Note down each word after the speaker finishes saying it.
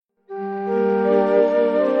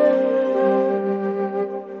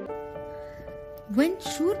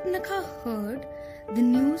Shurpnakha heard the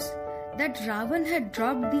news that Ravan had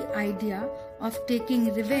dropped the idea of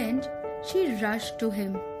taking revenge, she rushed to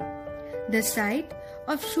him. The sight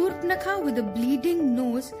of Shurpnakha with a bleeding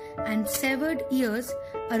nose and severed ears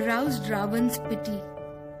aroused Ravan's pity.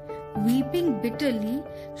 Weeping bitterly,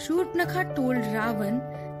 Shurpnakha told Ravan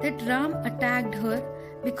that Ram attacked her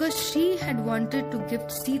because she had wanted to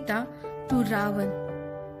gift Sita to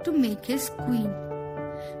Ravan to make his queen.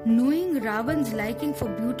 Knowing Ravan's liking for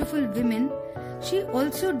beautiful women, she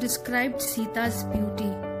also described Sita's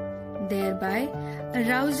beauty, thereby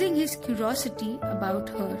arousing his curiosity about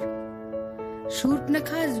her.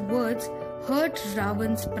 Shurpnakha's words hurt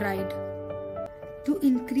Ravan's pride. To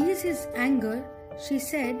increase his anger, she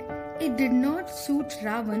said it did not suit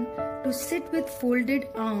Ravan to sit with folded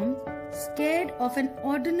arms, scared of an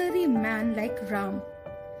ordinary man like Ram.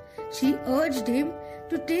 She urged him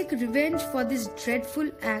to take revenge for this dreadful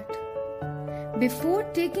act. Before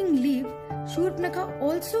taking leave, Shurpnakha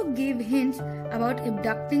also gave hints about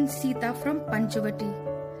abducting Sita from Panchavati,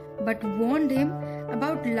 but warned him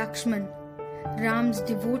about Lakshman, Ram's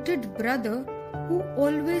devoted brother who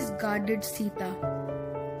always guarded Sita.